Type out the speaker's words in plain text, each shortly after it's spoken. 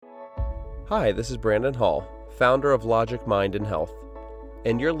Hi, this is Brandon Hall, founder of Logic Mind and Health,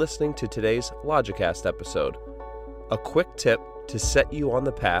 and you're listening to today's Logicast episode, a quick tip to set you on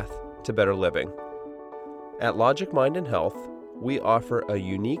the path to better living. At Logic Mind and Health, we offer a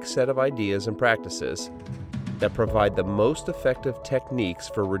unique set of ideas and practices that provide the most effective techniques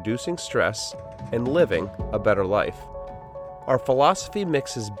for reducing stress and living a better life. Our philosophy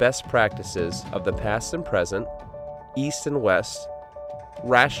mixes best practices of the past and present, East and West,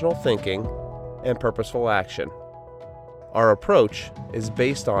 rational thinking, and purposeful action. Our approach is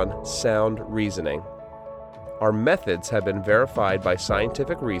based on sound reasoning. Our methods have been verified by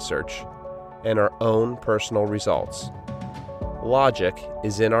scientific research and our own personal results. Logic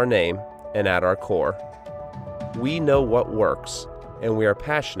is in our name and at our core. We know what works, and we are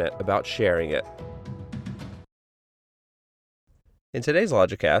passionate about sharing it. In today's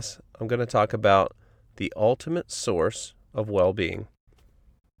Logicast, I'm going to talk about the ultimate source of well-being.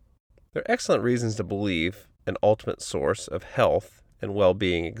 There are excellent reasons to believe an ultimate source of health and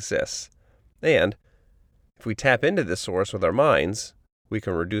well-being exists. And if we tap into this source with our minds, we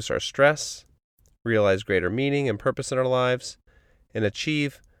can reduce our stress, realize greater meaning and purpose in our lives, and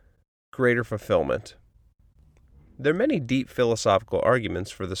achieve greater fulfillment. There are many deep philosophical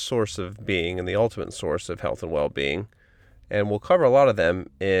arguments for the source of being and the ultimate source of health and well-being, and we'll cover a lot of them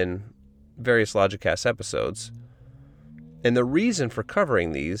in various Logicast episodes. And the reason for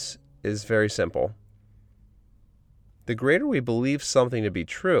covering these is very simple. The greater we believe something to be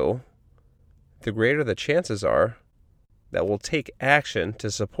true, the greater the chances are that we'll take action to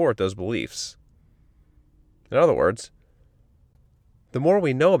support those beliefs. In other words, the more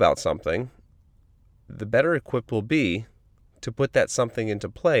we know about something, the better equipped we'll be to put that something into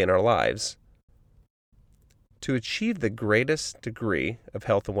play in our lives. To achieve the greatest degree of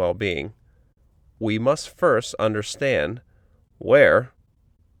health and well-being, we must first understand where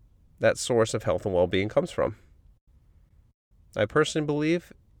that source of health and well-being comes from. I personally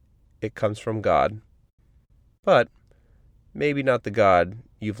believe it comes from God, but maybe not the God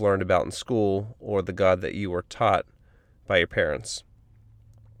you've learned about in school or the God that you were taught by your parents.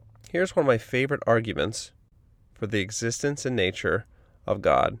 Here's one of my favorite arguments for the existence and nature of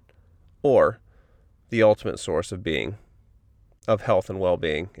God, or the ultimate source of being, of health and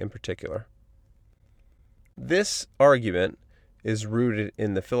well-being in particular. This argument is rooted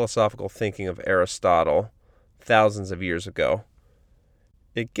in the philosophical thinking of Aristotle thousands of years ago.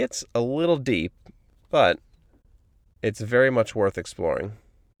 It gets a little deep, but it's very much worth exploring.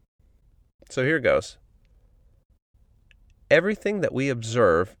 So here goes. Everything that we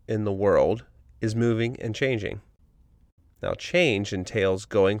observe in the world is moving and changing. Now, change entails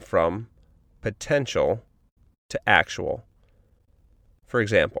going from potential to actual. For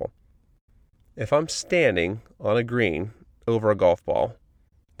example, if I'm standing on a green over a golf ball,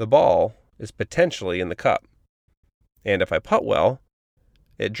 the ball is potentially in the cup. And if I putt well,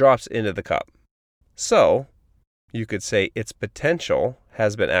 it drops into the cup. So, you could say its potential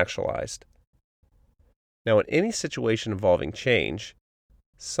has been actualized. Now, in any situation involving change,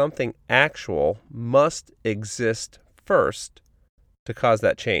 something actual must exist first to cause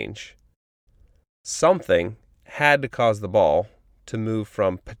that change. Something had to cause the ball to move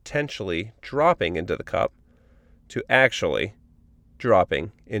from potentially dropping into the cup to actually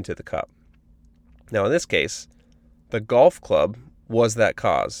dropping into the cup. Now, in this case, the golf club was that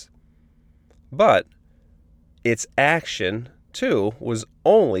cause. But its action, too, was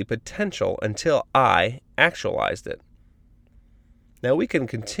only potential until I actualized it. Now, we can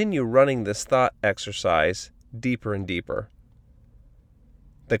continue running this thought exercise deeper and deeper.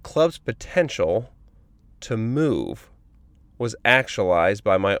 The club's potential to move was actualized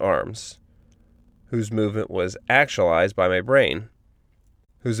by my arms, whose movement was actualized by my brain,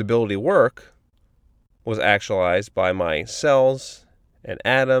 whose ability to work was actualized by my cells and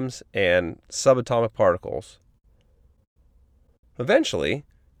atoms and subatomic particles. Eventually,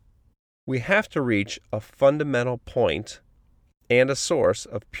 we have to reach a fundamental point and a source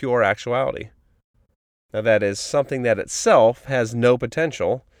of pure actuality. Now, that is something that itself has no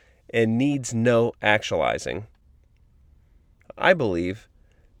potential and needs no actualizing. I believe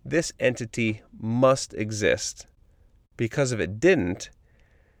this entity must exist, because if it didn't,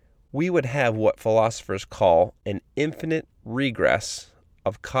 we would have what philosophers call an infinite regress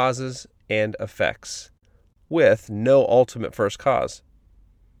of causes and effects, with no ultimate first cause.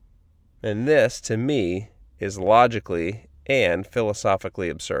 And this, to me, is logically and philosophically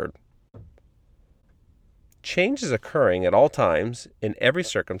absurd. Change is occurring at all times, in every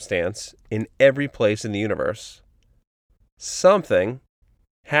circumstance, in every place in the universe. Something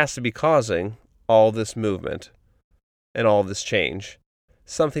has to be causing all this movement and all this change.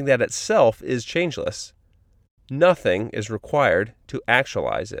 something that itself is changeless. Nothing is required to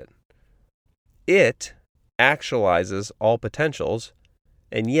actualize it. It actualizes all potentials,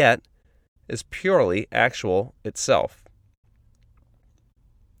 and yet is purely actual itself.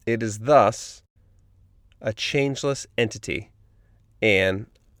 It is thus a changeless entity, an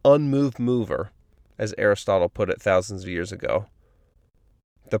unmoved mover, as Aristotle put it thousands of years ago.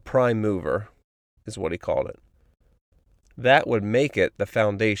 The prime mover is what he called it. That would make it the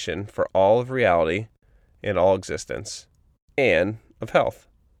foundation for all of reality and all existence, and of health.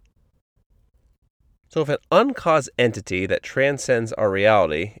 So if an uncaused entity that transcends our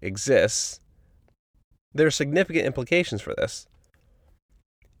reality exists, there are significant implications for this.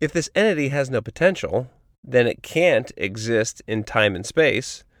 If this entity has no potential, then it can't exist in time and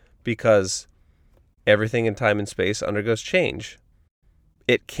space because everything in time and space undergoes change.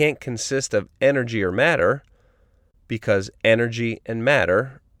 It can't consist of energy or matter because energy and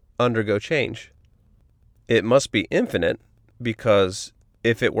matter undergo change. It must be infinite because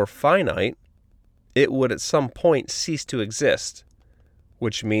if it were finite, it would at some point cease to exist,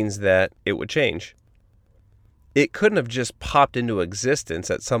 which means that it would change. It couldn't have just popped into existence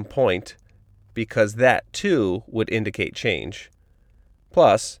at some point because that too would indicate change.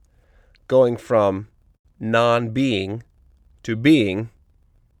 Plus, going from non-being to being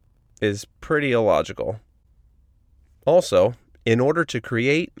is pretty illogical. Also, in order to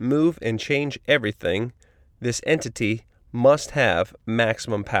create, move, and change everything, this entity must have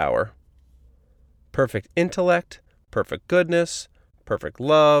maximum power. Perfect intellect, perfect goodness, perfect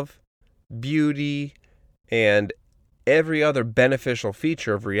love, beauty, and every other beneficial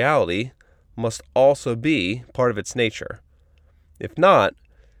feature of reality must also be part of its nature. If not,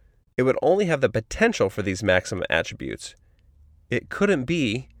 it would only have the potential for these maximum attributes. It couldn't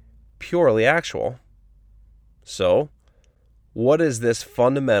be purely actual. So, what is this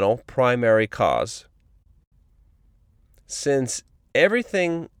fundamental primary cause? Since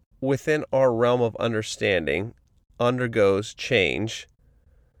everything within our realm of understanding undergoes change,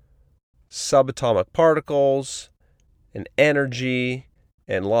 subatomic particles and energy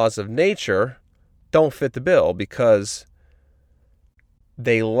and laws of nature don't fit the bill because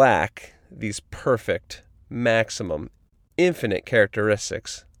they lack these perfect, maximum, infinite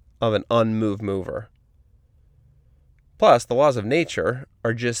characteristics of an unmoved mover. Plus, the laws of nature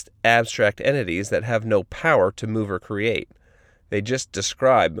are just abstract entities that have no power to move or create. They just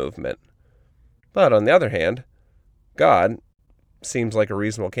describe movement. But on the other hand, God seems like a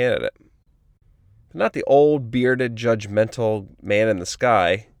reasonable candidate. Not the old, bearded, judgmental man in the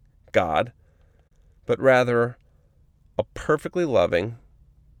sky, God, but rather a perfectly loving,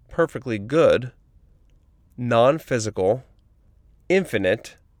 perfectly good, non-physical,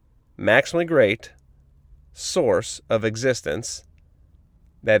 infinite, maximally great source of existence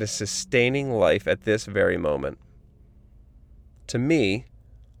that is sustaining life at this very moment. To me,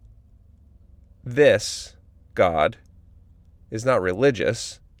 this God is not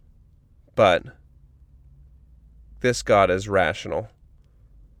religious, but this God is rational.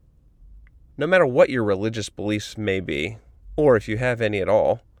 No matter what your religious beliefs may be, or if you have any at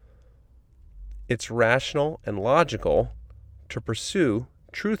all, it's rational and logical to pursue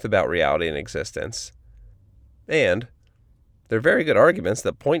truth about reality and existence. And they're very good arguments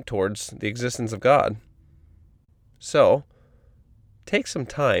that point towards the existence of God. So, take some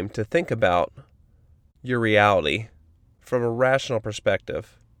time to think about your reality from a rational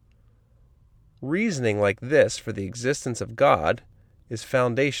perspective. Reasoning like this for the existence of God is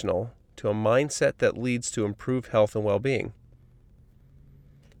foundational to a mindset that leads to improved health and well-being.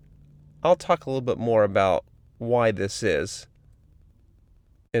 I'll talk a little bit more about why this is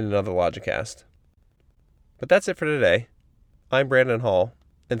in another Logicast. But that's it for today. I'm Brandon Hall,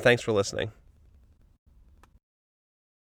 and thanks for listening.